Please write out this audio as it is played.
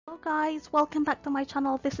guys, welcome back to my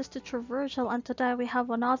channel. This is Teacher Virgil and today we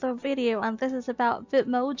have another video and this is about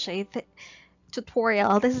Bitmoji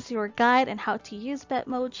tutorial. This is your guide on how to use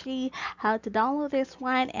Bitmoji, how to download this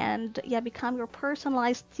one, and become your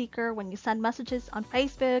personalized sticker when you send messages on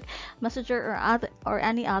Facebook, Messenger, or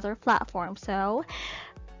any other platform. So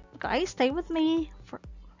guys, stay with me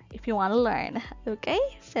if you want to learn. Okay,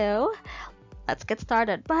 so let's get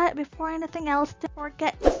started. But before anything else, don't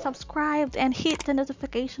forget to subscribe and hit the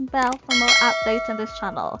notification bell for more updates on this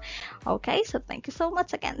channel. Okay, so thank you so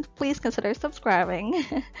much again. Please consider subscribing.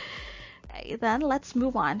 Okay, then let's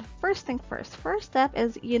move on. First thing first. First step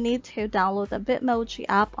is you need to download the Bitmoji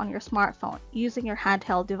app on your smartphone using your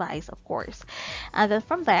handheld device, of course. And then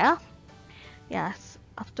from there, yes,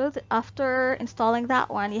 after installing that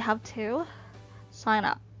one, you have to sign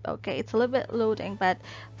up. Okay, it's a little bit loading, but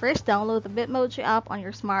first download the Bitmoji app on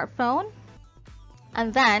your smartphone,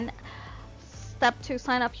 and then step 2,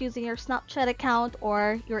 sign up using your Snapchat account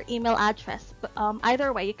or your email address. But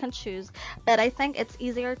either way you can choose, but I think it's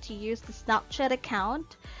easier to use the Snapchat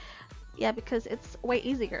account, because it's way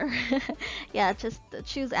easier. Just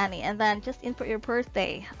choose any and then just input your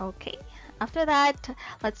birthday. Okay, after that,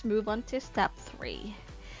 let's move on to step 3.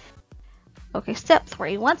 Okay, step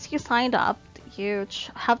 3, once you signed up, you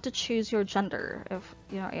have to choose your gender, if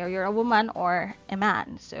you're a woman or a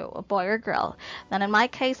man, so a boy or girl. Then in my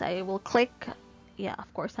case, I will click,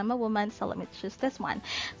 of course I'm a woman, so let me choose this one.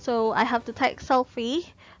 So I have to take selfie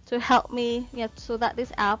to help me, so that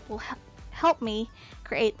this app will help me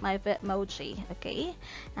create my Bitmoji. Okay,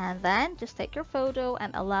 and then just take your photo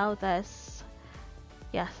and allow this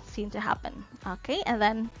scene to happen. Okay, and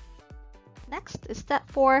then next is step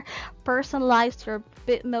 4, personalize your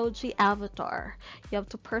Bitmoji avatar. You have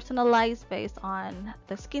to personalize based on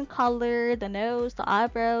the skin color, the nose, the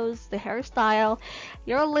eyebrows, the hairstyle,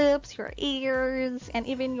 your lips, your ears, and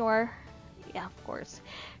even your, of course,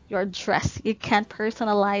 your dress. You can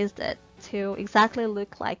personalize it to exactly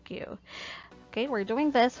look like you. Okay, we're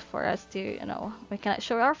doing this for us to, we cannot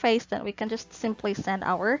show our face, then we can just simply send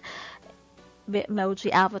our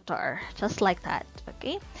Bitmoji avatar, just like that.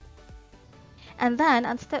 Okay. And then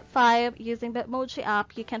on step 5, using Bitmoji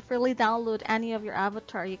app, you can freely download any of your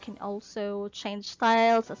avatar. You can also change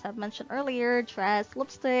styles, as I've mentioned earlier, dress,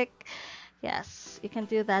 lipstick. Yes, you can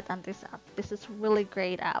do that on this app. This is really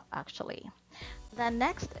great app actually. Then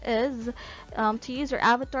next is to use your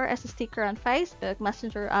avatar as a sticker on Facebook,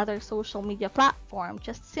 Messenger, or other social media platform.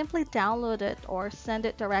 Just simply download it or send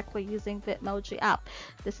it directly using Bitmoji app.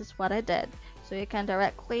 This is what I did. So you can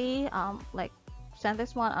directly send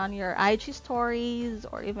this one on your IG stories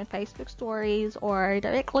or even Facebook stories, or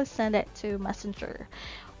directly send it to Messenger,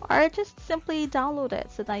 or just simply download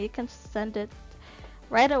it so that you can send it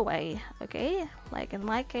right away. Okay, like in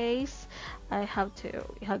my case, I have to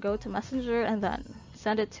go to Messenger and then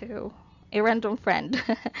send it to a random friend.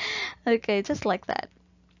 Okay, just like that.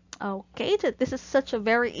 Okay, this is such a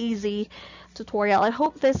very easy tutorial. I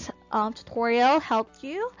hope this tutorial helped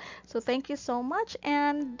you. So thank you so much,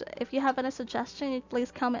 and if you have any suggestion,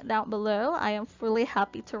 please comment down below. I am really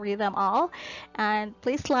happy to read them all, and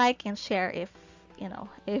please like and share if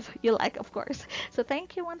you like, of course. So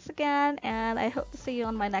thank you once again, and I hope to see you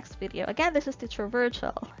on my next video. Again, this is Teacher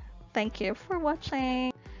Virgil. Thank you for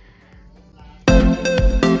watching.